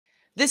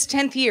This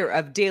 10th year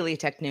of Daily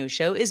Tech News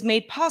Show is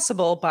made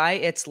possible by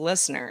its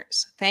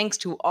listeners. Thanks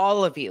to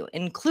all of you,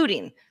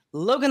 including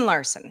Logan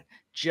Larson,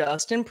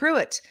 Justin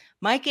Pruitt,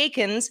 Mike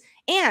Akins,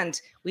 and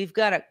we've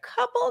got a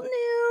couple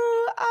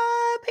new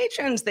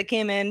patrons that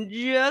came in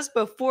just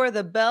before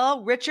the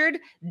bell: Richard,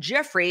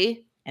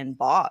 Jeffrey, and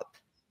Bob.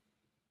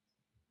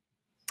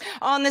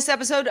 On this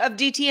episode of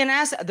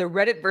DTNS, the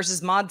Reddit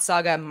versus mod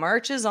saga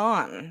marches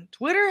on.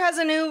 Twitter has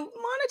a new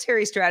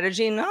monetary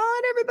strategy not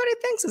everybody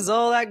thinks is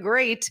all that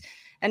great.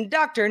 And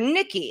Dr.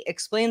 Niki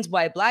explains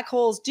why black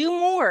holes do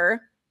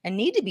more and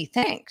need to be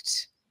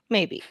thanked.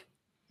 Maybe.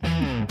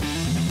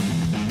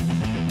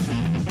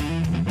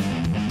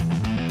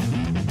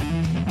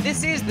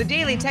 This is the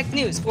Daily Tech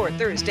News for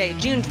Thursday,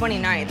 June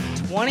 29th,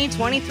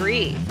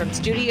 2023. From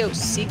Studio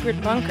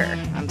Secret Bunker,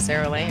 I'm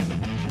Sarah Lane.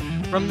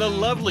 From the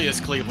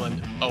loveliest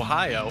Cleveland,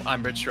 Ohio,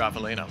 I'm Rich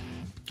Stroffolino.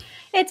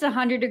 It's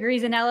 100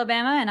 degrees in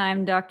Alabama, and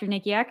I'm Dr.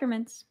 Niki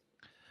Ackermans.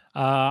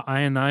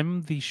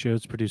 I'm the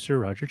show's producer,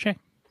 Roger Chang.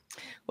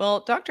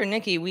 Well, Dr.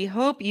 Niki, we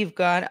hope you've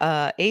got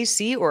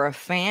AC or a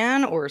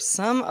fan or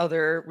some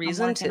other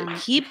reason to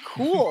keep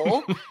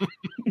cool.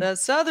 The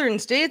southern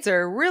states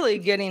are really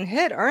getting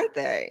hit, aren't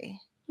they?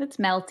 It's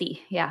melty,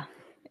 yeah.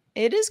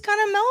 It is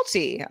kind of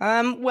melty.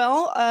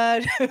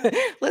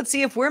 Let's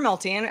see if we're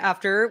melting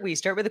after we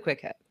start with the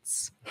quick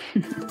hits.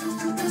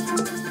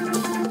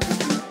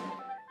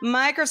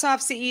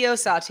 Microsoft CEO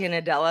Satya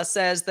Nadella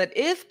says that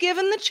if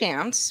given the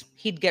chance,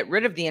 he'd get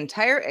rid of the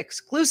entire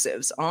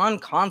exclusives on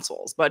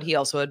consoles. But he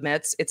also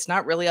admits it's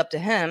not really up to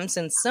him,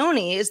 since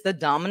Sony is the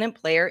dominant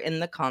player in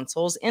the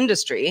consoles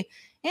industry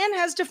and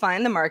has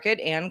defined the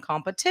market and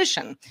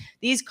competition.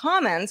 These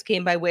comments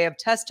came by way of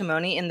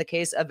testimony in the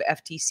case of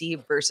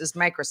FTC versus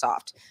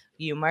Microsoft.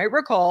 You might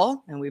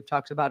recall, and we've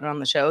talked about it on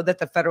the show, that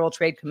the Federal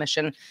Trade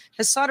Commission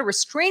has sought a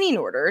restraining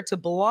order to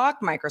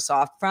block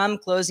Microsoft from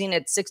closing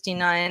its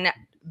 $69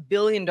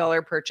 billion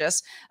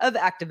purchase of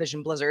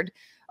Activision Blizzard.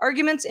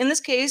 Arguments in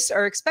this case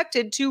are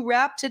expected to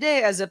wrap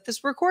today. As of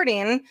this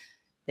recording,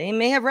 they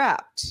may have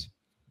wrapped.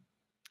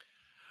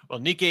 Well,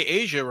 Nikkei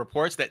Asia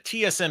reports that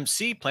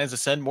TSMC plans to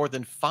send more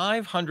than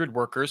 500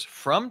 workers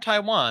from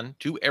Taiwan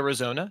to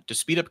Arizona to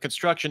speed up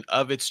construction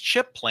of its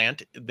chip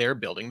plant they're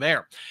building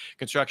there.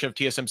 Construction of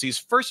TSMC's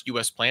first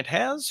U.S. plant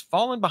has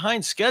fallen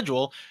behind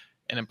schedule,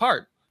 and in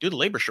part due to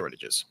labor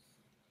shortages.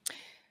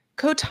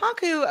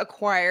 Kotaku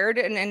acquired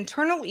an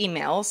internal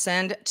email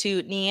sent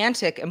to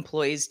Niantic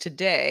employees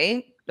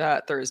today,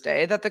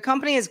 Thursday, that the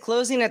company is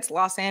closing its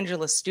Los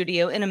Angeles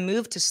studio in a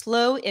move to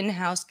slow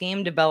in-house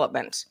game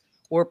development,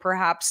 or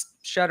perhaps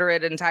shutter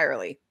it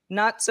entirely.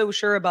 Not so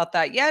sure about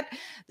that yet.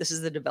 This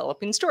is the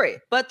developing story.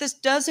 But this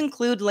does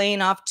include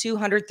laying off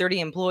 230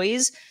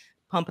 employees,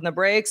 pumping the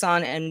brakes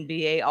on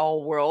NBA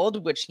All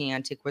World, which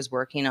Niantic was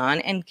working on,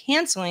 and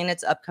canceling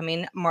its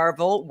upcoming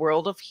Marvel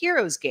World of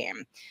Heroes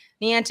game.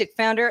 Niantic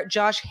founder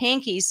Josh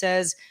Hankey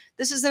says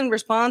this is in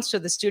response to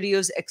the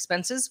studio's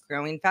expenses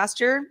growing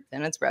faster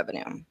than its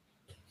revenue.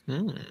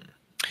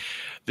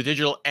 The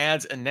digital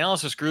ads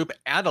analysis group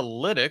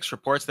Adalytics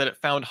reports that it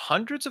found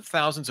hundreds of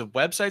thousands of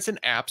websites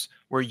and apps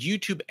where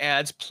YouTube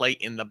ads play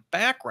in the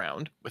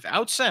background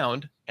without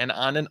sound and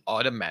on an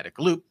automatic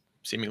loop,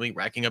 seemingly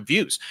racking up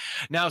views.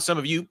 Now, some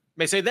of you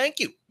may say, thank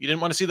you. You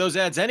didn't want to see those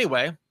ads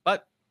anyway,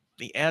 but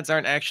the ads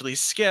aren't actually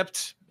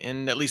skipped.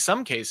 In at least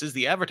some cases,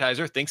 the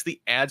advertiser thinks the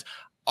ads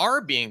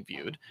are being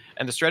viewed,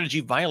 and the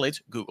strategy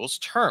violates Google's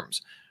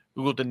terms.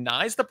 Google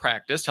denies the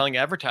practice, telling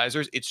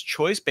advertisers its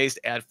choice-based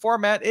ad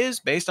format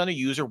is based on a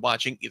user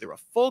watching either a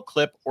full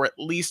clip or at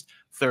least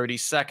 30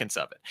 seconds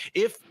of it.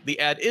 If the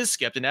ad is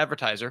skipped, an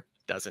advertiser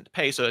doesn't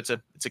pay, so it's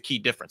a key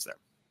difference there.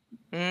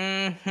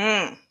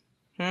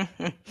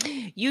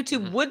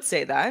 YouTube would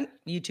say that.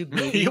 YouTube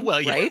maybe, well,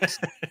 yeah. right?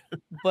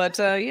 But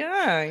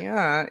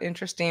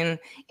interesting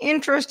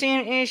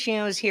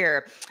issues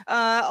here.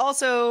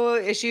 Also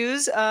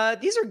issues,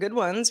 these are good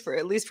ones, for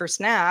at least for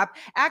Snap.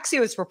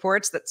 Axios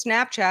reports that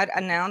Snapchat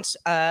announced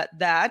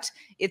that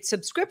its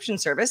subscription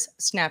service,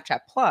 Snapchat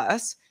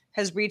Plus,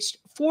 has reached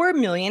 4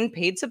 million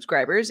paid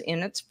subscribers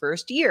in its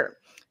first year.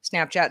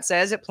 Snapchat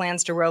says it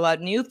plans to roll out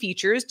new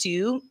features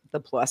to the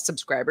Plus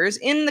subscribers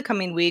in the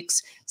coming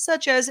weeks,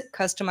 such as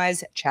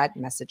customized chat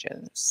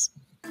messages.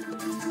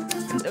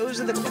 And those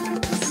are the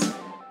quick.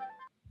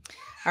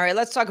 All right,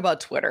 let's talk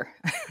about Twitter.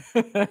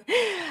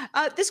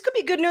 This could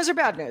be good news or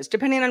bad news,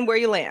 depending on where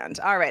you land.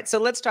 All right, so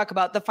let's talk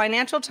about the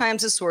Financial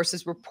Times'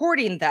 sources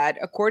reporting that,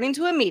 according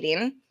to a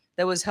meeting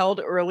that was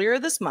held earlier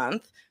this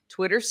month,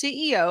 Twitter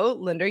CEO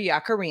Len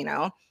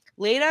Peralta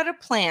laid out a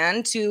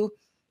plan to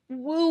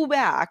woo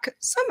back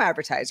some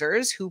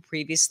advertisers who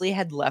previously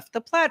had left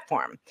the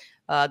platform.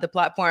 The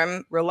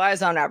platform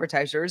relies on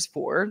advertisers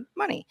for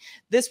money.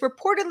 This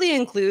reportedly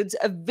includes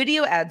a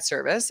video ad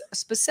service,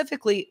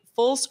 specifically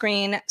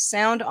full-screen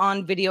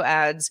sound-on video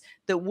ads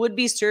that would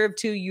be served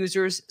to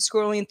users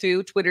scrolling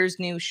through Twitter's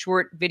new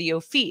short video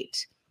feed.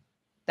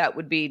 That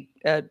would be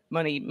a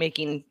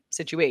money-making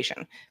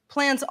situation.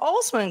 Plans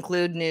also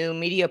include new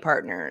media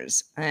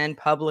partners and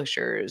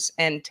publishers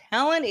and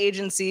talent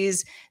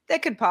agencies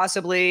that could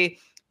possibly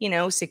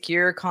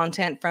secure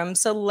content from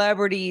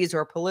celebrities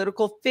or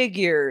political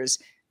figures,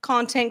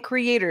 content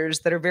creators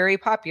that are very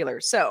popular.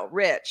 So,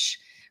 Rich,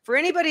 for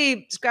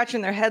anybody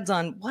scratching their heads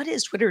on what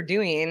is Twitter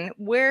doing,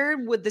 where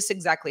would this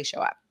exactly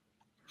show up?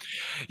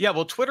 Yeah,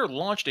 well, Twitter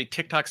launched a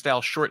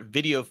TikTok-style short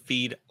video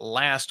feed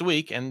last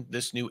week, and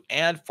this new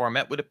ad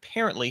format would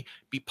apparently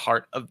be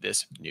part of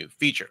this new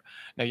feature.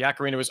 Now,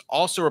 Ackermans is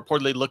also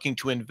reportedly looking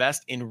to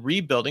invest in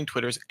rebuilding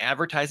Twitter's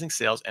advertising,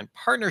 sales, and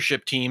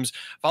partnership teams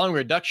following a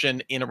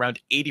reduction in around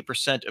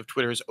 80% of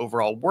Twitter's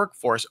overall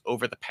workforce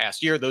over the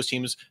past year. Those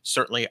teams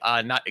certainly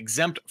not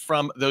exempt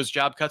from those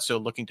job cuts, so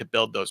looking to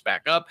build those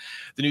back up.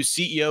 The new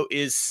CEO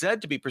is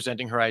said to be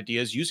presenting her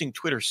ideas using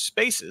Twitter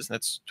Spaces,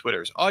 that's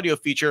Twitter's audio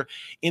feature,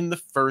 in the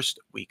first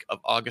week of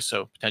August,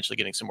 so potentially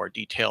getting some more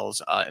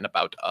details in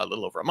about a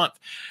little over a month.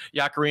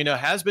 Ackermans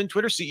has been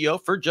Twitter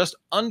CEO for just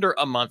under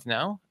a month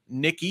now.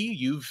 Niki,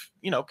 you've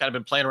kind of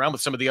been playing around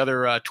with some of the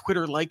other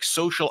Twitter-like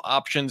social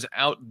options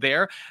out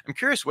there. I'm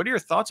curious, what are your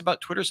thoughts about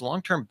Twitter's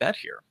long-term bet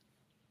here?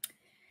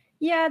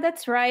 Yeah,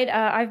 that's right.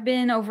 I've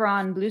been over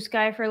on Blue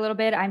Sky for a little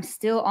bit. I'm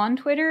still on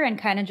Twitter and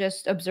kind of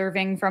just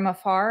observing from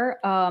afar.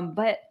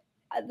 But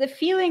the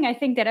feeling I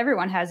think that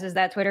everyone has is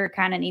that Twitter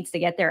kind of needs to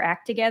get their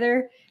act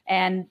together,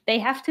 and they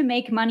have to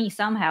make money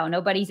somehow.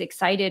 Nobody's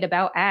excited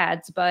about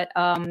ads, but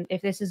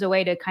if this is a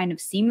way to kind of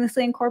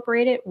seamlessly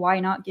incorporate it, why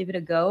not give it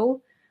a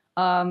go?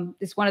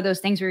 It's one of those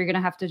things where you're going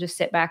to have to just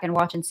sit back and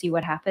watch and see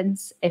what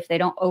happens if they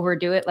don't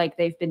overdo it like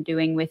they've been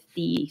doing with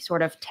the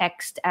sort of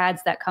text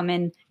ads that come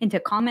into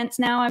comments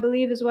now, I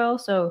believe, as well.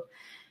 So it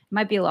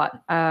might be a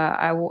lot.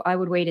 I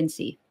would wait and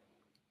see.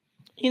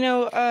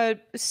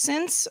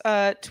 Since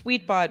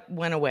Tweetbot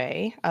went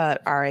away,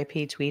 RIP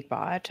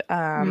Tweetbot,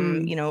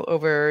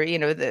 over,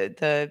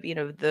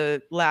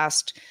 the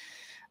last,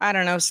 I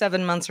don't know,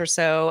 7 months or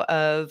so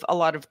of a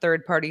lot of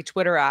third-party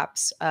Twitter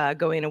apps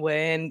going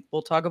away. And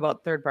we'll talk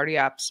about third-party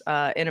apps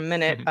in a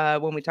minute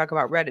when we talk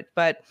about Reddit.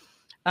 But,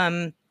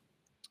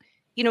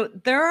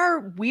 there are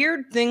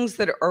weird things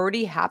that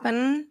already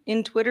happen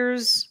in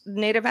Twitter's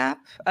native app.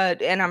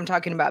 And I'm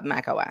talking about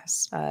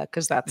macOS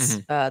because that's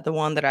the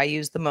one that I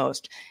use the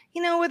most.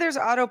 Where there's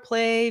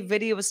autoplay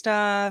video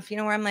stuff,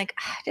 where I'm like,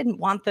 I didn't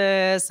want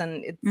this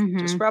and it's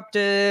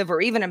disruptive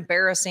or even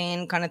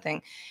embarrassing kind of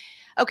thing.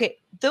 Okay,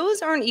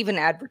 those aren't even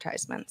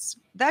advertisements.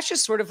 That's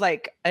just sort of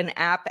like an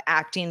app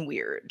acting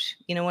weird,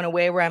 in a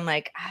way where I'm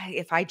like,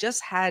 if I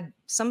just had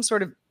some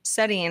sort of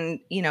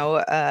setting,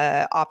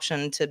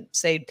 option to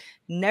say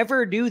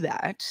never do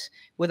that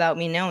without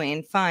me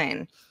knowing,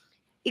 fine.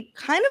 It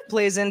kind of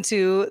plays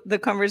into the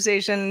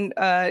conversation,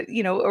 or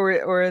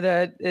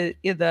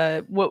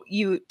the what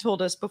you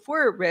told us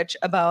before, Rich,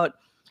 about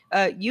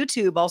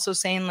YouTube also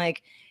saying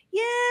like,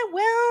 yeah,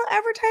 well,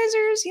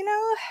 advertisers,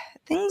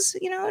 things,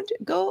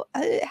 go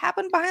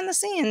happen behind the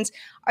scenes.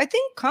 I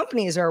think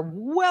companies are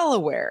well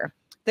aware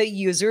that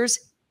users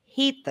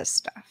hate this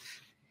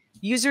stuff.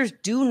 Users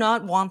do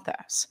not want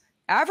this.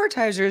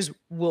 Advertisers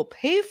will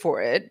pay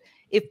for it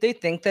if they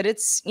think that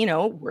it's,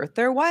 worth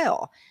their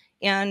while.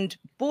 And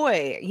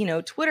boy,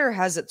 Twitter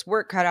has its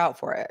work cut out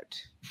for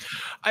it.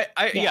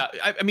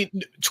 I mean,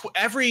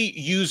 every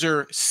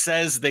user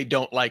says they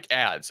don't like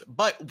ads,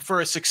 but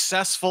for a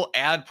successful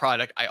ad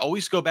product, I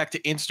always go back to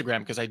Instagram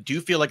because I do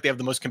feel like they have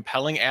the most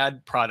compelling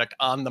ad product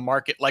on the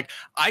market. Like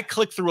I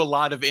click through a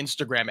lot of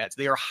Instagram ads.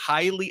 They are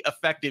highly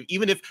effective.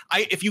 Even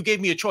if you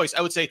gave me a choice,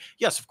 I would say,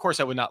 yes, of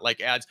course I would not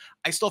like ads.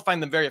 I still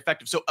find them very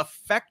effective. So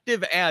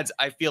effective ads,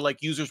 I feel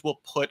like users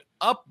will put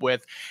up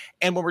with.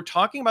 And when we're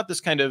talking about this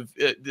kind of,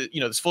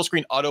 this full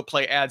screen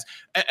autoplay ads,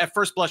 at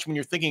first blush, when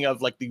you're thinking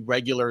of like the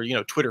regular,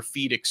 Twitter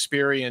feed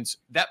experience,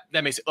 that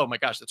may say, oh my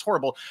gosh, that's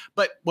horrible.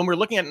 But when we're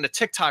looking at it in a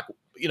TikTok,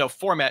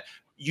 format,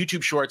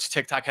 YouTube Shorts,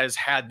 TikTok has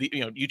had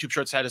YouTube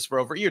Shorts had this for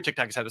over a year.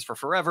 TikTok has had this for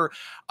forever.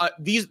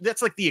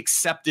 That's like the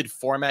accepted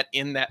format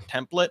in that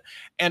template.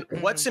 And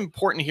what's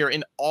important here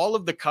in all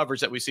of the coverage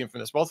that we've seen from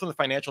this, both from the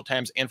Financial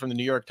Times and from the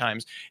New York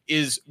Times,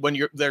 is when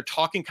they're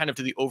talking kind of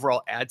to the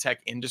overall ad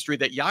tech industry,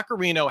 that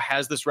Ackermans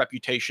has this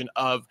reputation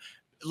of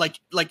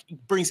like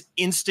brings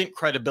instant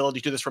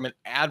credibility to this from an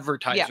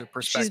advertiser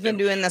perspective. She's been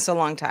doing this a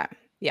long time.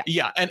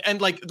 Yeah. And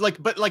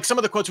but some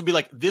of the quotes would be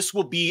like, this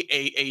will be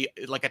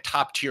a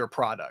top tier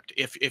product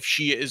if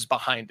she is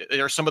behind it.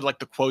 There are some of like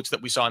the quotes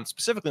that we saw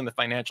specifically in the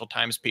Financial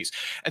Times piece.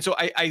 And so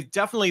I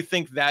definitely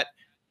think that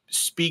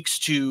speaks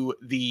to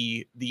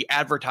the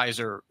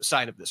advertiser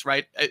side of this,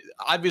 right?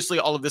 Obviously,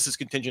 all of this is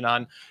contingent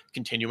on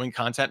continuing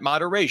content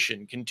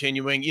moderation,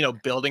 continuing,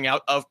 building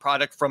out of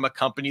product from a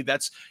company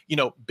that's,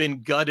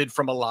 been gutted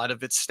from a lot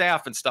of its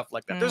staff and stuff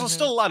like that. There's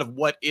still a lot of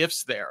what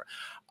ifs there.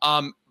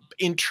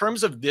 In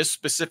terms of this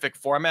specific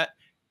format,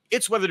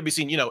 it's whether to be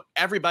seen,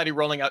 everybody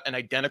rolling out an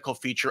identical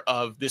feature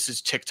of this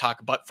is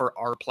TikTok, but for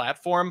our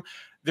platform.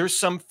 There's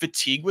some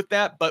fatigue with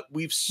that, but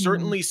we've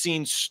certainly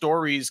seen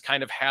stories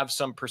kind of have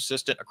some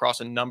persistent across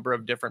a number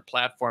of different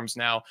platforms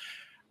now.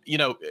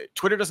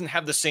 Twitter doesn't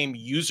have the same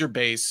user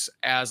base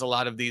as a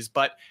lot of these,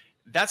 but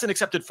that's an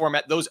accepted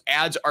format. Those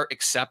ads are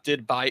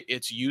accepted by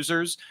its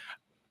users.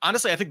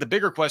 honestly, I think the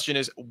bigger question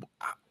is,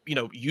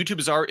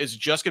 YouTube is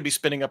just going to be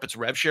spinning up its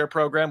rev share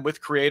program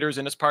with creators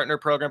in its partner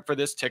program for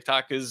this.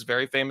 TikTok is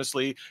very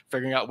famously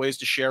figuring out ways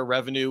to share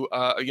revenue,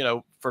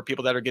 for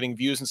people that are getting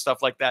views and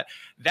stuff like that.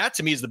 That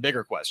to me is the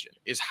bigger question: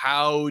 is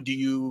how do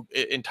you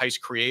entice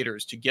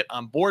creators to get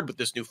on board with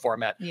this new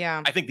format?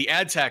 Yeah, I think the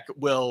ad tech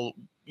will,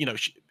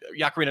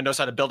 Ackermans knows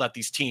how to build out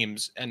these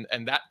teams, and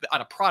that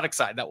on a product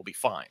side that will be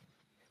fine.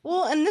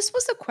 well, and this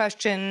was a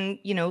question,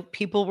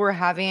 people were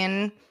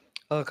having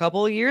a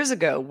couple of years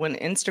ago when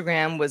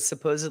Instagram was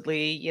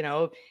supposedly,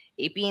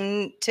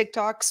 aping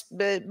TikTok's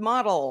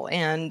model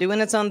and doing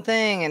its own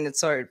thing. And it's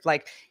sort of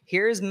like,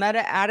 here's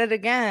Meta at it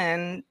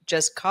again,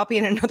 just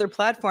copying another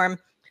platform,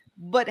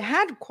 but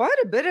had quite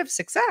a bit of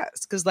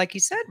success. Because like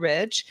you said,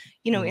 Rich,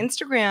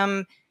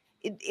 Instagram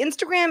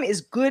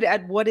is good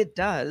at what it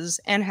does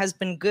and has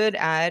been good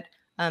at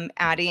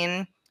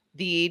adding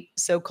the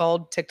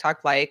so-called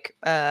TikTok-like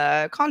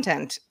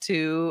content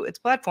to its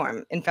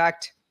platform. In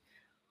fact,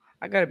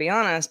 I got to be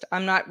honest,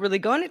 I'm not really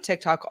going to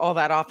TikTok all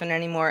that often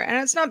anymore. And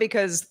it's not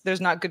because there's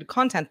not good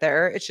content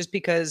there. It's just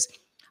because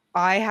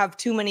I have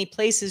too many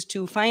places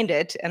to find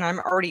it and I'm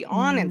already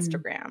on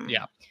Instagram.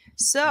 Yeah.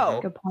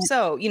 So,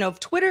 if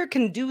Twitter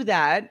can do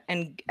that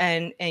and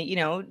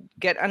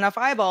get enough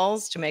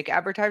eyeballs to make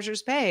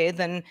advertisers pay,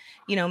 then,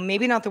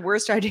 maybe not the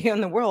worst idea in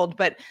the world,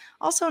 but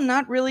also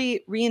not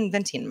really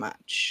reinventing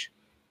much.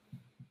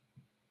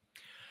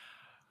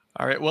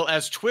 All right. Well,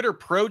 as Twitter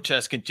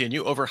protests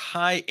continue over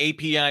high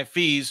API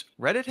fees,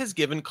 Reddit has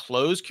given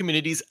closed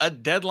communities a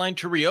deadline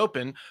to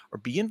reopen or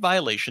be in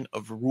violation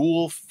of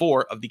Rule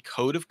 4 of the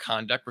Code of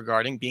Conduct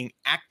regarding being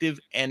active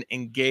and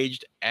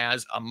engaged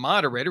as a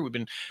moderator. We've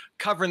been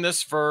covering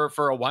this for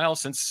a while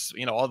since,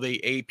 all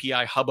the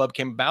API hubbub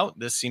came about.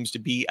 This seems to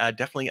be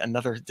definitely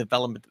another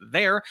development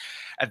there.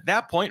 At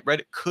that point,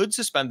 Reddit could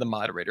suspend the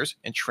moderators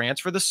and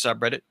transfer the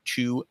subreddit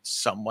to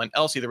someone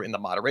else, either in the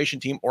moderation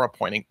team or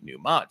appointing new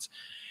mods.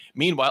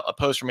 Meanwhile, a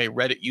post from a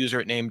Reddit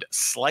user named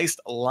Sliced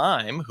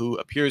Lime, who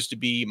appears to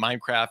be a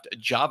Minecraft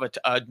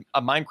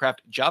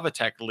Java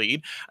Tech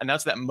lead,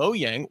 announced that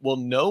Mojang will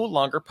no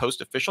longer post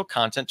official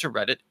content to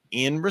Reddit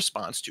in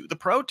response to the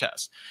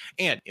protests.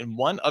 And in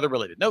one other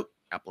related note,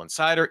 Apple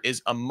Insider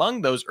is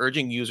among those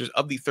urging users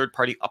of the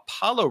third-party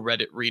Apollo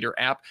Reddit Reader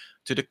app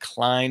to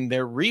decline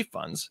their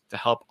refunds to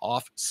help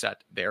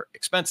offset their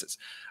expenses.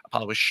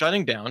 Apollo is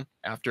shutting down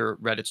after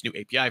Reddit's new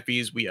API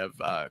fees. We have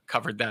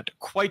covered that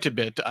quite a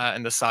bit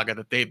in the saga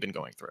that they've been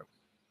going through.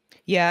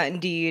 Yeah,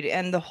 indeed.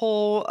 And the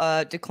whole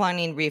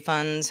declining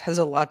refunds has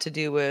a lot to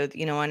do with,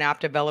 an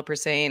app developer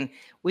saying,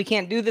 we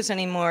can't do this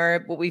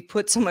anymore, but we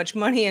put so much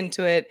money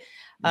into it.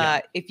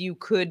 If you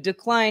could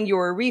decline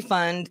your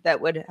refund,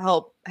 that would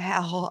help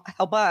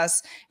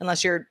us,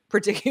 unless you're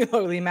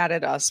particularly mad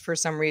at us for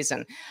some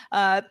reason.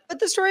 But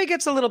the story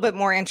gets a little bit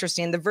more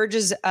interesting. The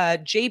Verge's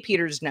Jay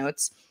Peters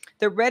notes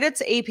that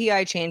Reddit's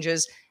API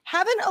changes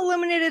haven't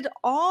eliminated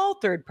all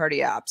third-party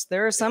apps.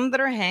 There are some that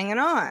are hanging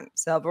on.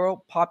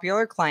 Several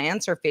popular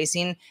clients are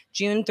facing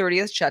June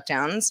 30th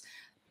shutdowns.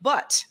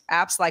 But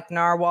apps like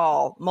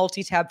Narwhal,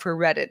 Multitab for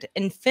Reddit,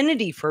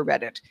 Infinity for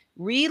Reddit,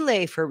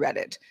 Relay for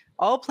Reddit,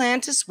 all plan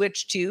to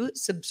switch to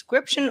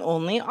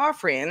subscription-only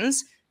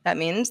offerings. That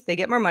means they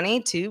get more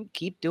money to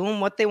keep doing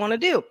what they want to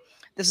do.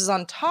 This is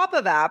on top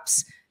of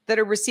apps that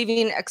are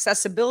receiving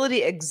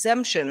accessibility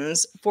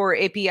exemptions for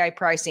API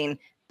pricing.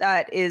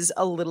 That is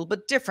a little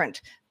bit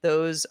different.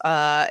 Those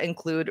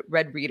include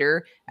Red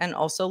Reader and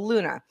also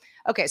Luna.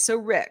 Okay, so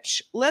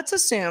Rich, let's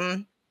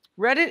assume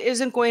Reddit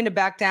isn't going to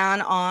back down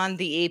on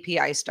the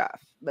API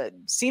stuff, but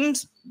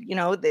seems,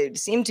 they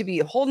seem to be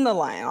holding the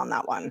line on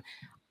that one.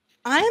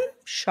 I'm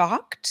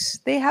shocked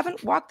they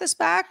haven't walked this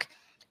back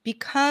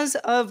because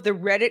of the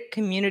Reddit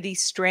community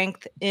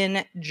strength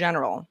in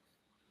general.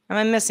 Am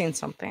I missing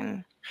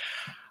something?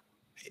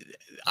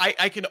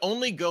 I can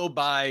only go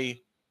by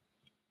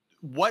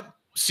what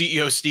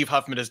CEO Steve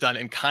Huffman has done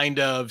and kind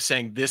of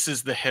saying, this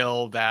is the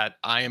hill that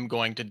I am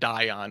going to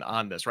die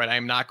on this, right? I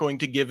am not going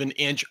to give an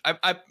inch.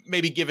 I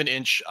maybe give an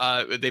inch.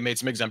 They made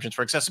some exemptions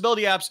for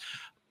accessibility apps.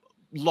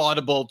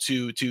 Laudable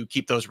to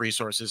keep those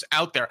resources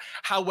out there.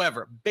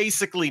 However,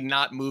 basically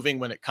not moving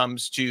when it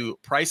comes to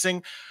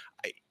pricing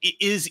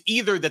is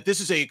either that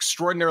this is an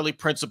extraordinarily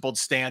principled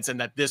stance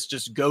and that this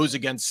just goes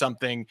against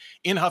something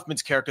in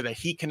Huffman's character that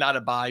he cannot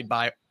abide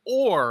by,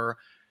 or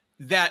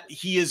that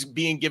he is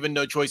being given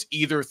no choice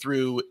either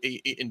through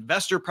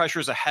investor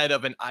pressures ahead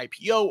of an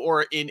IPO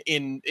or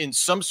in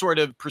some sort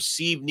of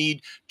perceived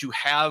need to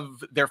have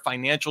their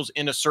financials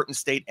in a certain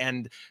state.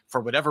 And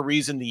for whatever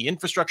reason, the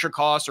infrastructure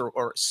costs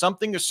or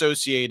something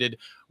associated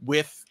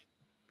with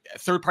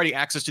third-party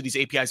access to these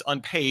APIs,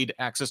 unpaid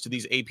access to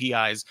these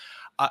APIs,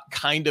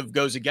 kind of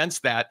goes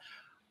against that.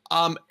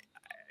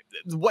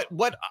 What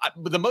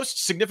the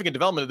most significant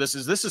development of this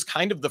is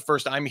kind of the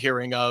first I'm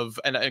hearing of,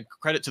 and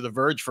credit to The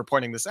Verge for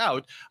pointing this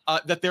out,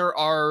 that there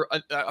are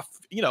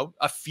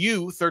a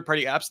few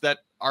third-party apps that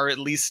are at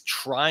least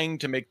trying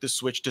to make the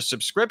switch to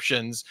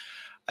subscriptions.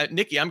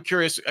 Niki, I'm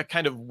curious,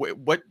 kind of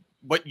what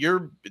what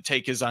your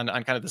take is on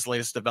kind of this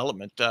latest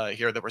development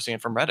here that we're seeing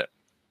from Reddit.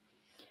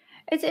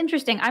 It's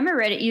interesting. I'm a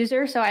Reddit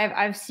user, so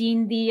I've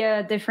seen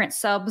the different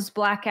subs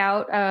black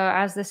out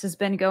as this has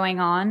been going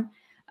on.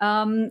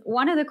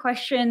 One of the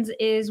questions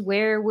is,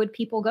 where would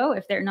people go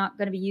if they're not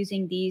going to be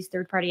using these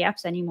third-party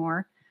apps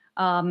anymore?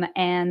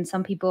 And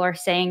some people are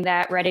saying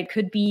that Reddit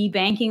could be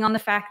banking on the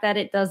fact that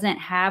it doesn't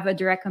have a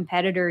direct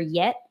competitor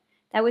yet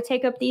that would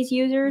take up these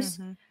users.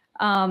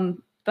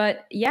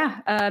 But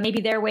yeah,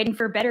 maybe they're waiting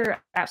for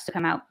better apps to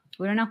come out.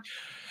 We don't know.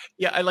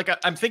 Yeah,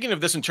 I'm thinking of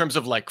this in terms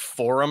of like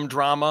forum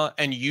drama,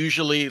 and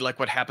usually like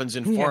what happens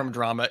in forum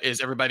drama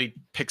is everybody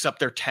picks up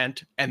their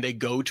tent and they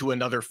go to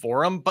another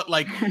forum. But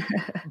like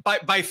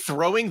by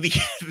throwing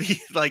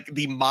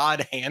the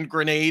mod hand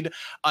grenade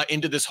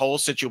into this whole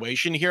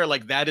situation here,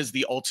 like that is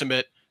the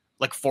ultimate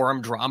like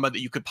forum drama that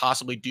you could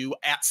possibly do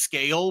at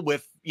scale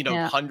with, you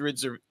know,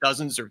 hundreds or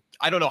dozens or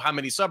I don't know how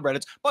many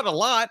subreddits, but a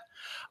lot.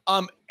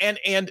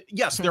 And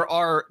yes, there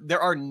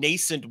are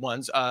nascent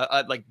ones,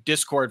 like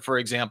Discord, for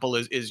example,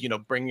 is, you know,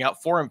 bringing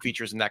out forum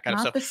features and that kind of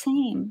stuff. Not the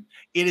same.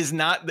 It is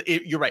not,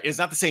 you're right. It's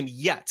not the same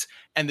yet.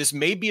 And this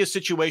may be a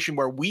situation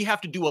where we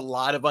have to do a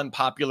lot of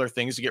unpopular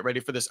things to get ready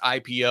for this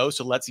IPO.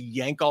 So let's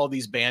yank all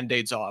these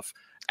Band-Aids off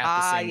at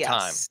the same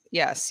time.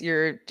 Yes,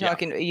 you're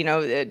talking, you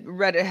know,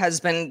 Reddit has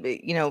been,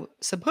 you know,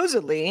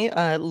 supposedly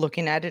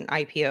looking at an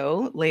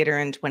IPO later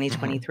in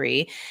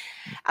 2023.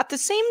 At the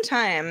same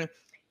time,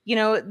 you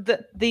know,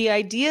 the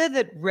idea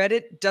that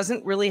Reddit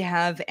doesn't really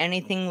have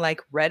anything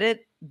like Reddit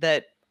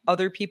that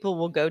other people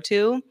will go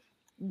to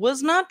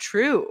was not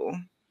true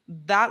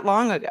that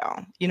long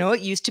ago. You know,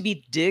 it used to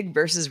be Dig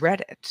versus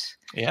Reddit.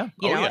 Yeah.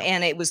 You know,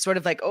 and it was sort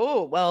of like,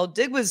 oh, well,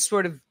 Dig was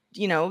sort of,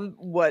 you know,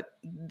 what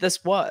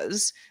this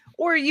was.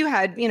 Or you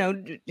had, you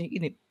know,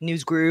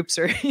 news groups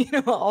or, you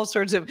know, all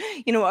sorts of,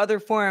 you know, other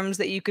forums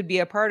that you could be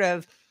a part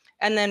of.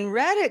 And then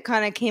Reddit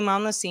kind of came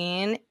on the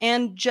scene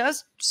and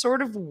just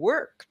sort of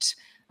worked.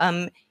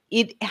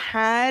 It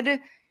had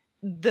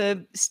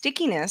the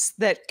stickiness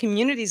that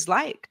communities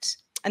liked.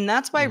 And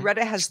that's why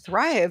Reddit has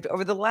thrived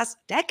over the last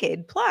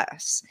decade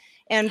plus.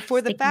 And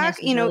for the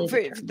fact, you know,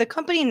 for the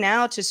company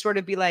now to sort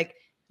of be like,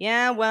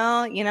 yeah,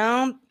 well, you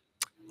know,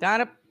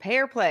 got a pay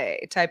or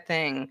play type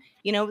thing,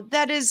 you know,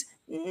 that is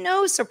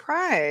no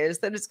surprise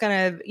that it's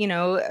going to, you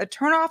know,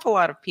 turn off a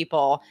lot of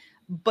people.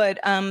 But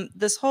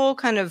this whole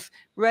kind of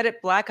Reddit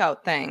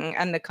blackout thing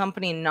and the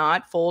company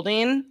not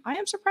folding, I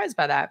am surprised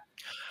by that.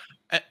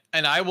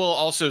 And I will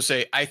also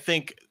say, I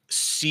think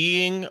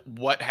seeing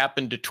what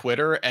happened to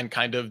Twitter and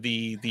kind of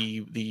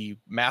the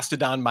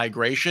Mastodon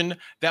migration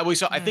that we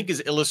saw, I think is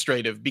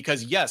illustrative,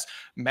 because yes,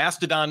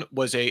 Mastodon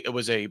was a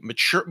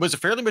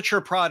fairly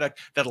mature product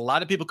that a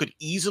lot of people could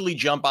easily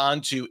jump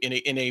onto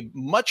in a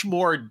much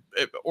more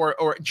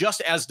or just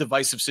as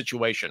divisive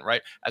situation,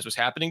 right? As was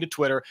happening to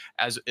Twitter,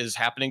 as is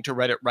happening to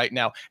Reddit right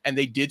now. And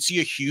they did see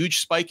a huge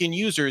spike in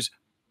users,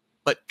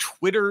 but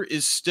Twitter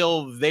is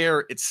still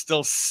there. It's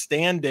still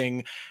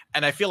standing.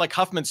 And I feel like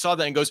Huffman saw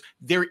that and goes,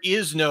 there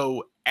is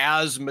no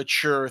as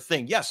mature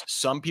thing. Yes,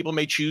 some people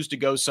may choose to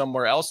go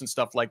somewhere else and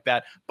stuff like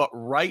that. But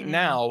right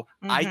now,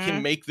 I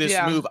can make this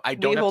move. I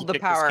don't have to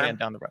kick this can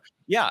down the road.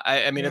 Yeah,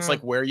 I mean, it's like,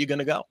 where are you going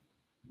to go?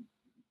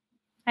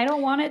 I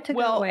don't want it to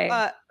go away.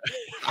 I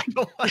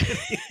don't want it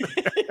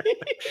either.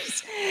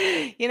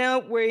 You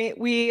know,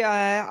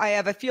 I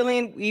have a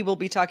feeling we will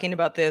be talking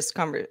about this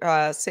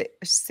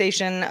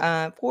conversation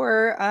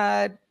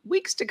for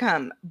weeks to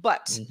come.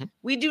 But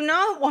we do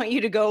not want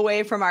you to go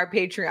away from our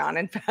Patreon.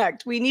 In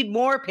fact, we need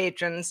more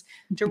patrons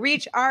to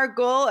reach our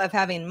goal of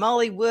having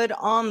Molly Wood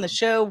on the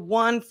show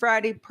one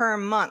Friday per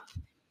month.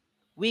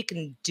 We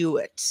can do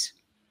it.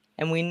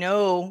 And we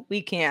know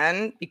we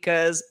can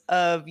because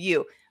of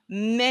you.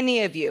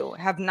 Many of you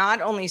have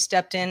not only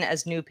stepped in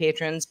as new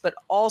patrons, but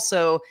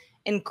also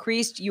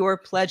increased your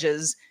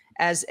pledges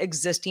as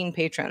existing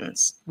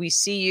patrons. We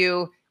see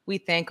you. We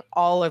thank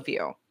all of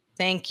you.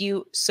 Thank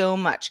you so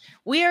much.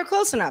 We are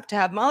close enough to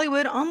have Molly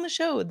Wood on the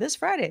show this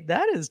Friday.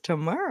 That is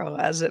tomorrow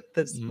as of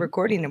this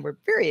recording, and we're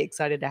very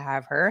excited to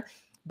have her.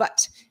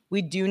 But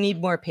we do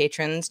need more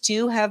patrons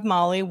to have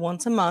Molly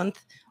once a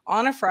month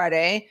on a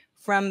Friday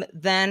from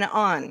then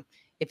on.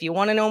 If you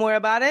want to know more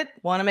about it,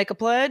 want to make a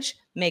pledge,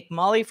 make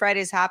Molly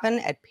Fridays happen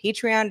at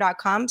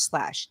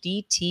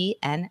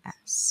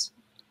patreon.com/DTNS.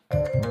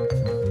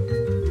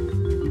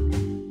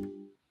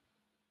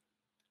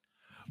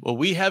 Well,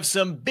 we have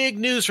some big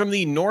news from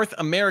the North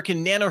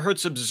American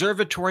Nanohertz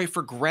Observatory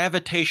for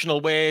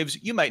Gravitational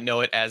Waves. You might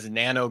know it as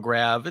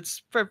NanoGrav.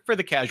 It's for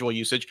the casual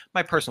usage,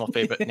 my personal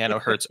favorite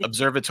Nanohertz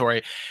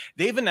Observatory.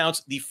 They've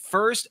announced the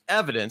first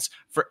evidence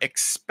for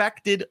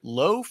expected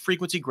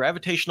low-frequency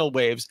gravitational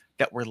waves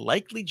that were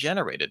likely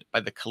generated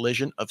by the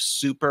collision of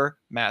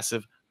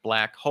supermassive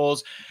black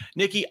holes.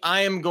 Niki,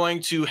 I am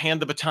going to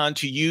hand the baton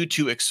to you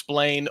to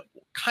explain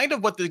kind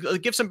of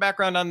give some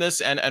background on this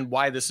and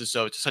why this is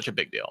such a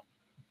big deal.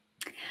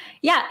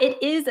 Yeah, it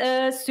is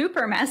a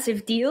super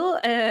massive deal,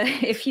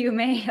 if you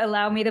may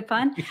allow me the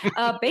pun.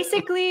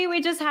 Basically, we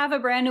just have a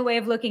brand new way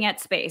of looking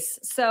at space.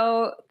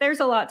 So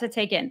there's a lot to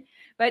take in.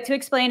 But to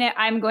explain it,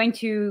 I'm going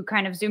to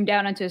kind of zoom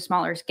down onto a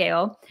smaller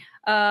scale.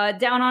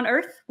 Down on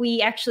Earth,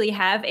 we actually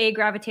have a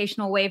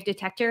gravitational wave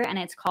detector, and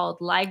it's called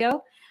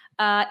LIGO.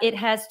 It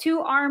has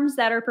two arms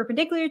that are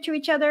perpendicular to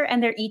each other,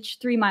 and they're each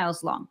 3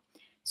 miles long.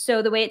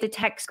 So the way it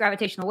detects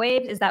gravitational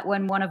waves is that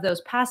when one of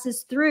those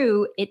passes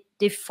through, it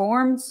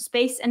deforms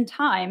space and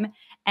time,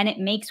 and it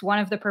makes one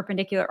of the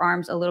perpendicular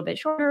arms a little bit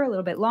shorter, a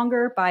little bit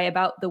longer by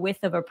about the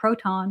width of a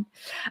proton.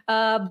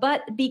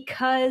 But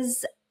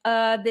because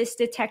this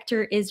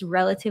detector is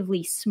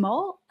relatively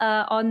small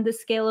on the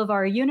scale of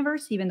our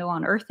universe, even though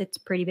on Earth it's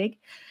pretty big,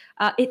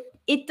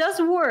 it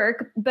does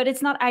work, but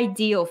it's not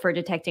ideal for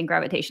detecting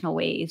gravitational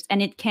waves.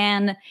 And it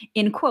can,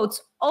 in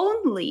quotes,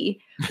 only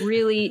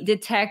really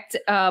detect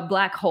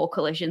black hole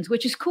collisions,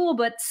 which is cool,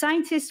 but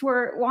scientists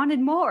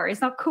wanted more.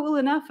 It's not cool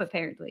enough,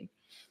 apparently.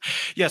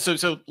 Yeah, so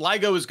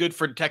LIGO is good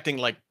for detecting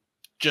like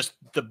just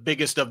the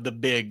biggest of the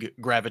big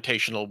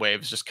gravitational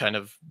waves, just kind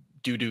of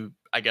due to,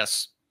 I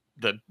guess,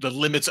 the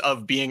limits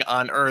of being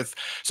on Earth.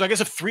 So I guess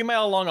if 3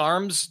 mile long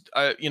arms,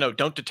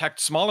 don't detect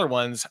smaller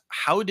ones,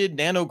 how did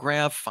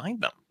Nanograv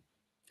find them?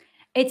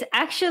 It's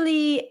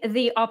actually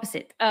the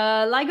opposite.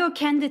 LIGO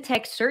can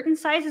detect certain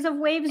sizes of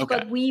waves, Okay.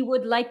 but we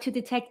would like to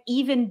detect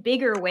even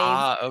bigger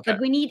waves. Okay. But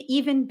we need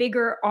even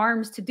bigger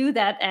arms to do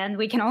that, and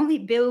we can only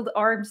build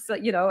arms,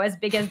 as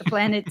big as the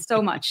planet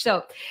so much.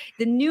 So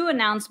the new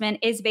announcement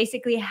is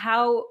basically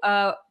how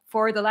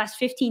for the last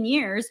 15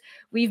 years,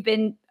 we've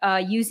been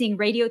using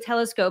radio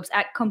telescopes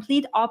at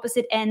complete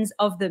opposite ends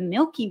of the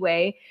Milky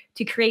Way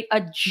to create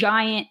a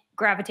giant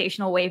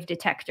gravitational wave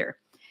detector.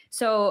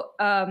 So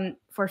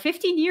for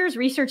 15 years,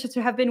 researchers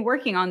have been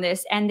working on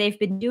this, and they've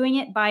been doing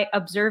it by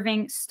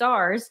observing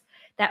stars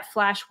that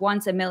flash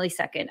once a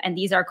millisecond, and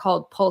these are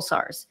called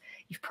pulsars.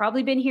 You've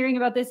probably been hearing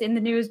about this in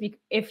the news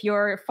if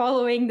you're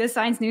following the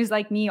science news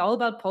like me, all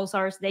about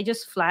pulsars. They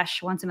just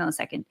flash once a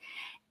millisecond.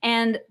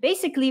 And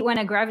basically, when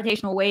a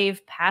gravitational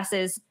wave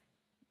passes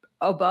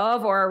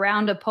above or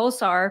around a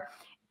pulsar,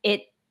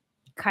 it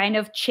kind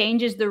of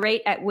changes the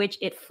rate at which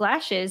it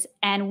flashes,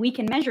 and we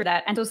can measure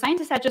that. And so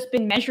scientists have just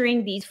been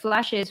measuring these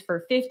flashes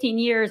for 15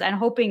 years and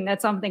hoping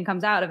that something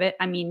comes out of it.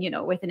 I mean,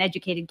 with an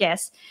educated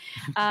guess.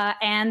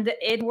 And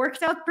it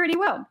works out pretty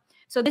well.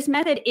 So this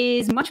method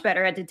is much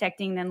better at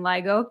detecting than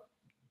LIGO,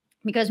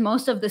 because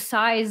most of the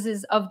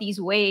sizes of these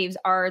waves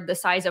are the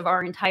size of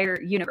our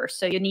entire universe.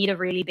 So you need a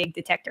really big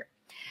detector.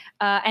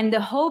 And the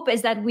hope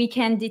is that we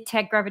can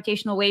detect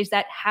gravitational waves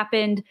that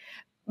happened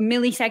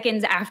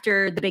milliseconds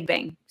after the Big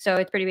Bang. So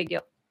it's a pretty big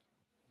deal.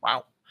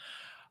 Wow.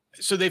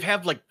 So they've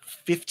had like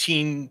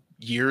 15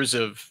 years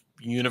of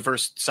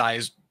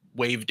universe-sized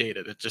wave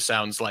data. That just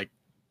sounds like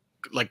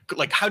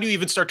how do you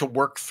even start to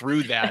work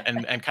through that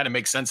and kind of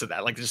make sense of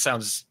that? Like, it just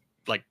sounds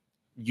like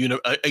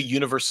a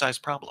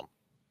universe-sized problem.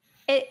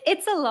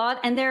 It's a lot,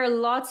 and there are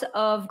lots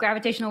of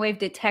gravitational wave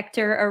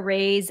detector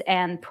arrays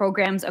and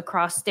programs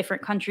across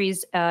different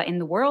countries in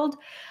the world.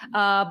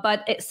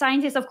 But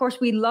scientists, of course,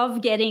 we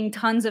love getting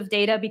tons of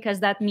data because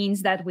that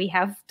means that we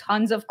have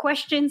tons of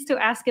questions to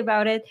ask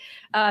about it.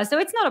 So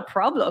it's not a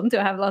problem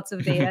to have lots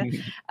of data.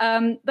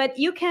 But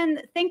you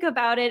can think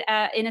about it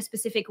in a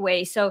specific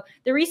way. So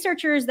the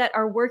researchers that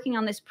are working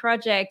on this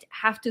project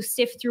have to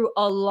sift through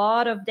a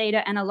lot of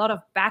data and a lot of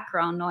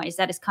background noise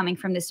that is coming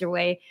from this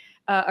array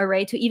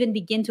to even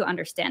begin to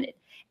understand it.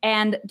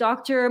 And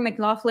Dr.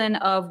 McLaughlin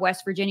of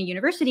West Virginia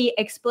University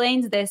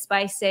explains this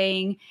by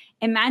saying,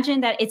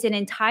 imagine that it's an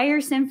entire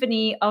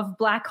symphony of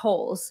black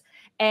holes,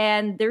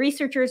 and the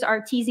researchers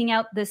are teasing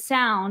out the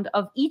sound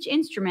of each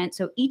instrument,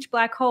 so each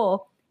black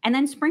hole, and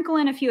then sprinkle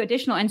in a few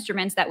additional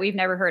instruments that we've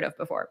never heard of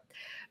before.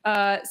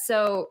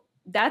 So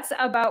that's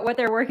about what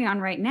they're working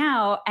on right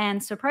now.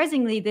 And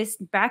surprisingly, this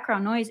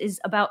background noise is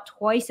about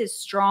twice as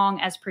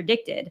strong as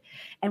predicted.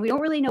 And we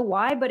don't really know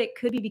why, but it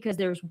could be because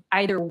there's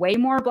either way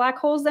more black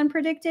holes than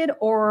predicted,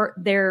 or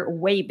they're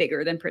way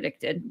bigger than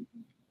predicted.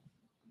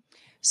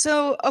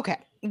 So, okay,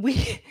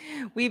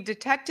 we've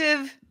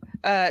detected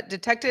as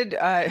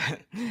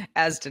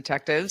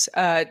detectives,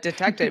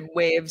 detected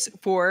waves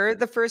for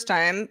the first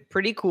time.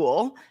 Pretty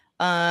cool.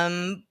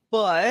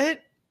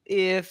 But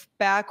if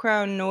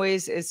background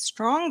noise is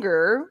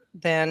stronger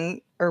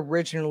than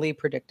originally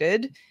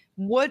predicted,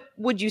 what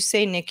would you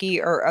say,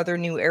 Niki, are other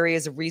new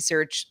areas of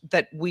research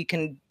that we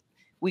can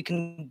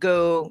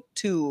go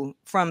to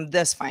from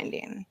this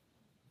finding?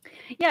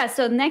 Yeah,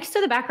 so next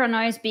to the background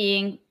noise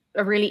being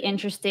a really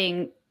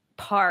interesting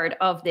part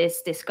of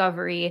this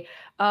discovery,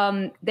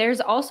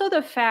 there's also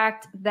the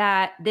fact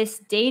that this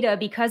data,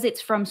 because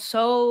it's from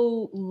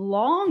so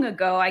long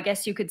ago, I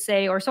guess you could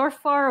say, or so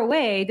far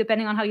away,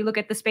 depending on how you look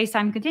at the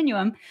space-time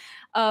continuum,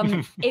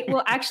 it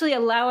will actually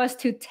allow us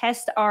to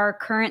test our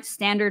current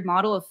standard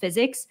model of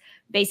physics,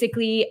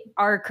 basically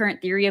our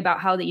current theory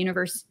about how the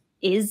universe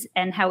is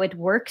and how it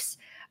works.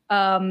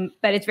 But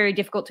it's very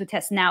difficult to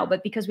test now.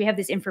 But because we have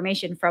this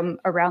information from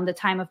around the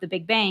time of the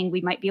Big Bang, we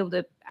might be able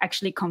to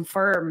actually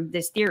confirm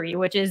this theory,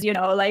 which is,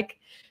 like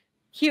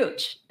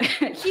huge,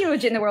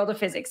 huge in the world of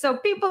physics. So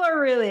people are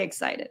really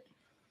excited.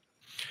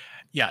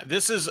 Yeah,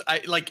 this is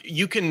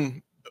you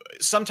can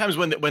sometimes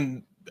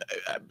when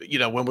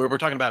when we're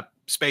talking about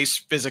space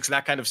physics,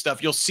 that kind of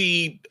stuff, you'll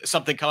see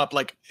something come up.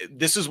 Like,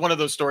 this is one of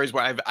those stories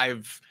where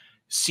I've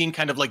seen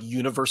kind of like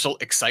universal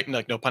excitement,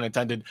 like no pun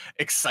intended,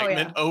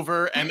 excitement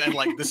over, and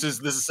like this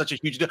is such a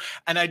huge deal.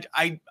 And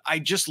I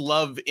just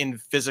love in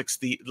physics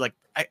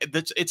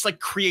it's like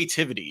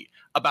creativity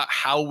about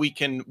how we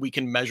can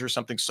measure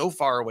something so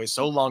far away,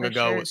 so long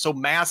ago, so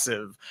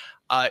massive,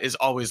 is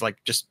always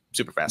like just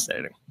super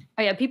fascinating.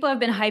 Oh yeah, people have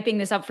been hyping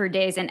this up for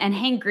days, and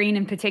Hank Green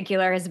in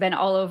particular has been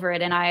all over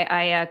it. And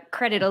I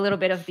credit a little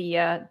bit of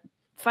the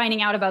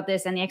finding out about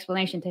this and the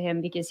explanation to him,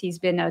 because he's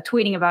been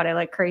tweeting about it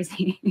like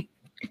crazy.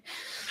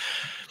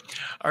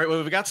 All right,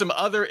 well, we've got some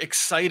other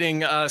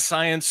exciting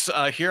science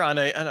here on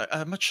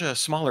a much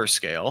smaller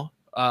scale.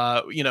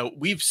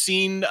 We've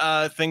seen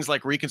things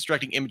like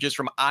reconstructing images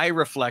from eye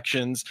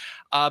reflections,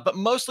 but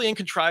mostly in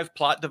contrived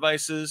plot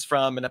devices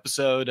from an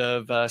episode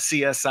of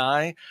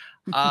CSI.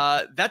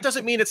 That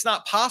doesn't mean it's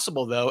not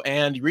possible, though,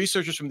 and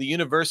researchers from the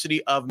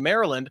University of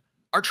Maryland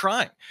are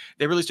trying.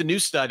 They released a new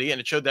study,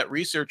 and it showed that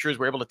researchers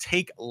were able to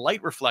take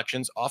light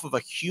reflections off of a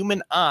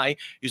human eye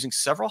using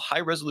several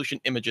high-resolution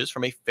images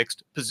from a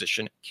fixed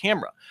position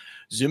camera.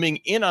 Zooming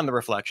in on the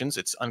reflections,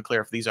 it's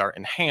unclear if these are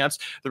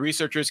enhanced, the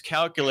researchers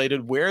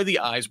calculated where the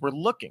eyes were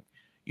looking.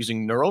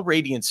 Using neural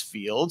radiance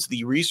fields,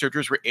 the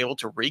researchers were able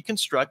to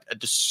reconstruct a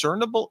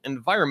discernible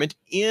environment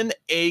in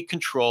a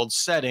controlled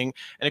setting,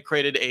 and it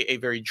created a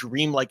very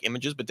dreamlike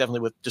images, but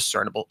definitely with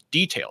discernible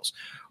details.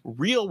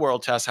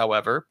 Real-world tests,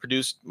 however,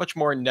 produced much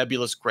more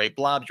nebulous gray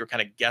blobs. You're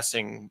kind of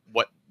guessing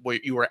what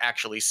you were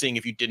actually seeing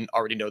if you didn't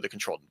already know the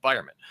controlled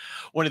environment.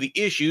 One of the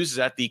issues is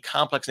that the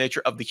complex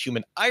nature of the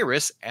human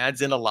iris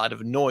adds in a lot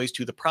of noise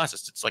to the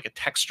process. It's like a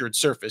textured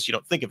surface. You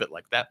don't think of it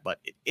like that, but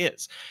it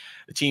is.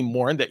 The team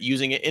warned that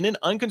using it in an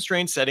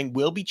unconstrained setting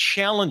will be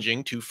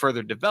challenging to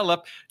further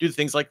develop due to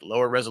things like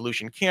lower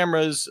resolution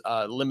cameras,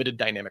 limited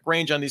dynamic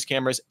range on these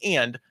cameras,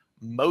 and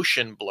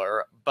motion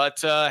blur.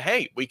 But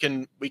hey, we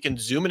can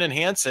zoom and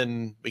enhance,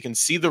 and we can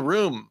see the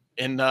room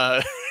in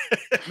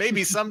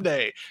maybe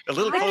someday a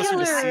little closer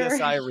to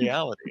CSI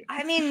reality.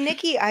 I mean,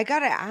 Niki, I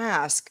gotta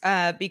ask,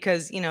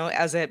 because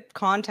as a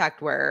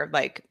contact wearer,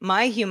 like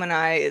my human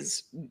eye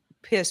is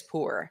piss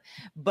poor,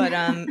 but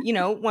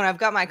when I've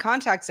got my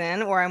contacts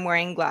in or I'm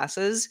wearing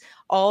glasses,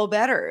 all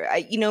better.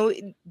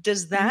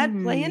 Does that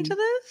play into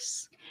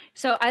this?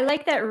 So I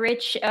like that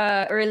Rich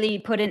early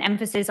put an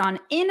emphasis on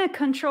in a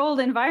controlled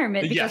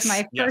environment, because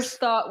my first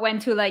thought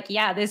went to like,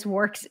 yeah, this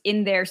works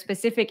in their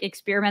specific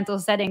experimental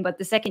setting. But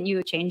the second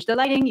you change the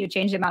lighting, you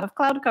change the amount of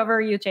cloud cover,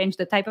 you change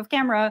the type of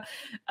camera,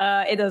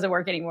 it doesn't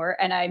work anymore.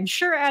 And I'm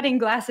sure adding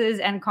glasses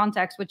and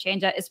contacts would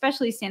change that,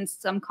 especially since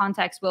some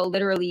contacts will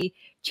literally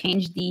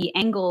change the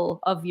angle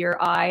of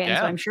your eye. And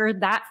so I'm sure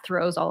that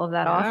throws all of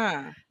that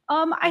off.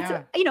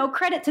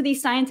 Credit to these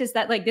scientists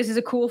that like, this is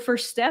a cool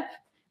first step.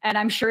 And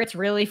I'm sure it's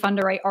really fun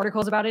to write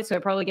articles about it, so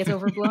it probably gets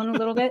overblown a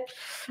little bit.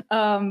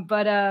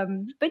 But yeah,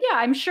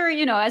 I'm sure,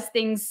 as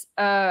things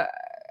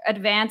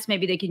advance,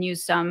 maybe they can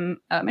use some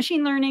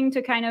machine learning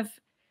to kind of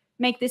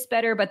make this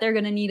better. But they're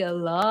going to need a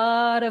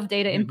lot of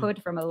data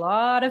input from a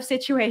lot of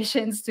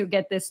situations to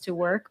get this to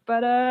work. But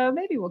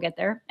maybe we'll get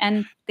there.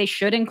 And they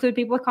should include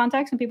people with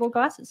contacts and people with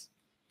glasses.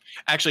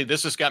 Actually,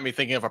 this just got me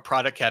thinking of a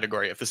product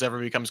category. If this ever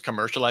becomes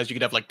commercialized, you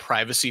could have like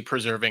privacy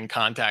preserving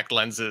contact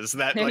lenses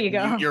that like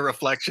mute your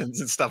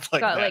reflections and stuff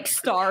like that. Got like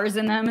stars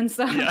in them and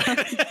stuff.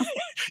 Yeah.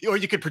 Or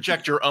you could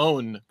project your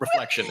own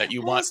reflection that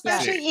you want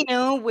to see.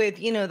 With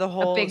the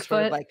whole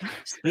sort of like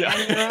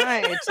stand your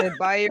eye to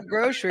buy your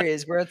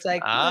groceries, where it's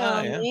like,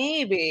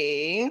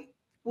 maybe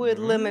with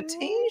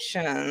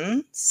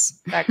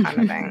limitations, that kind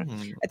of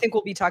thing. I think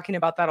we'll be talking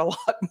about that a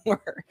lot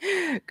more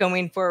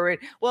going forward.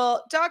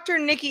 Well, Dr.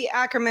 Niki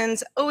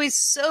Ackermans, always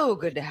so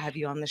good to have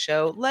you on the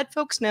show. Let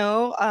folks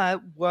know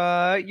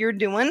what you're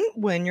doing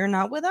when you're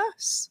not with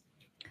us.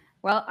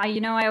 Well,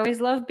 I always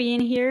love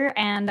being here.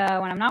 And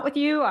when I'm not with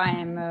you,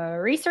 I'm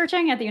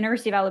researching at the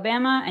University of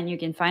Alabama. And you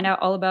can find out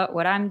all about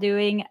what I'm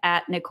doing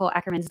at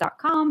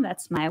nicoleackermans.com.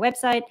 That's my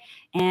website.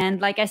 And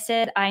like I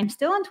said, I'm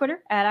still on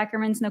Twitter at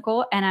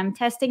AckermansNicole. And I'm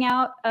testing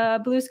out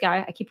Blue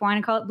Sky. I keep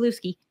wanting to call it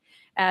Blueski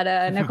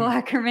at Nicole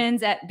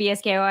Ackermans at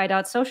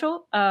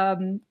bsky.social.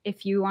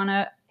 If you want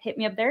to hit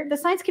me up there. The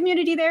science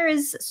community there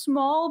is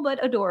small but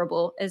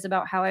adorable, is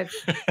about how I've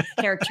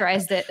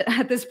characterized it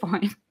at this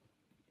point.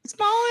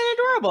 Small and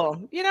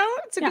adorable,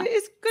 it's a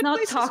good not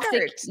place toxic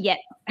to start. Yet.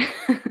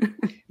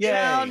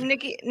 Yeah,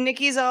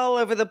 Niki's all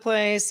over the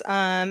place.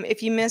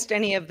 If you missed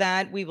any of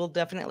that, we will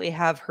definitely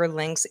have her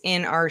links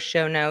in our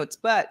show notes.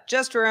 But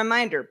just a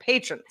reminder,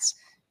 patrons,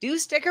 do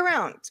stick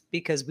around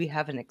because we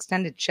have an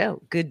extended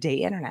show, Good Day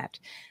Internet,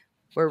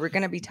 where we're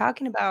going to be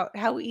talking about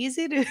how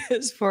easy it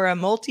is for a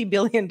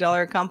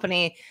multi-billion-dollar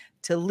company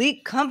to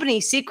leak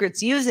company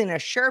secrets using a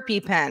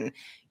Sharpie pen.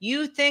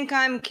 You think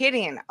I'm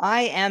kidding.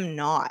 I am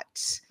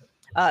not.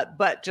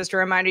 But just a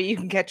reminder, you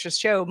can catch the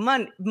show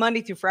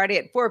Monday through Friday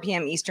at 4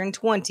 p.m. Eastern,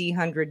 2000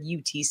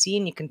 UTC.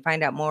 And you can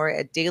find out more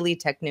at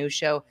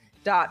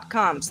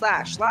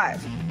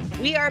dailytechnewsshow.com/live.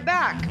 We are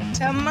back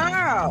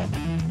tomorrow.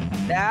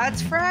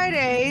 That's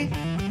Friday.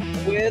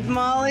 with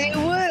Molly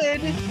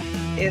Wood.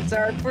 It's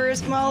our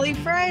first Molly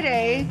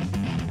Friday.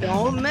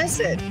 Don't miss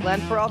it.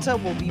 Len Peralta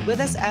will be with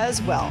us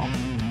as well.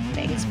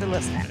 Thanks for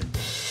listening.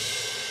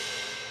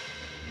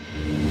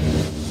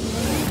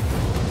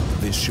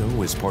 This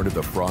show is part of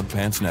the Frog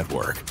Pants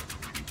Network.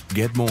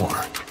 Get more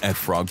at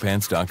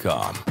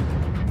frogpants.com.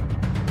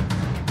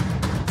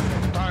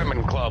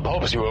 Diamond Club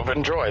hopes you have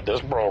enjoyed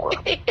this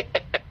program.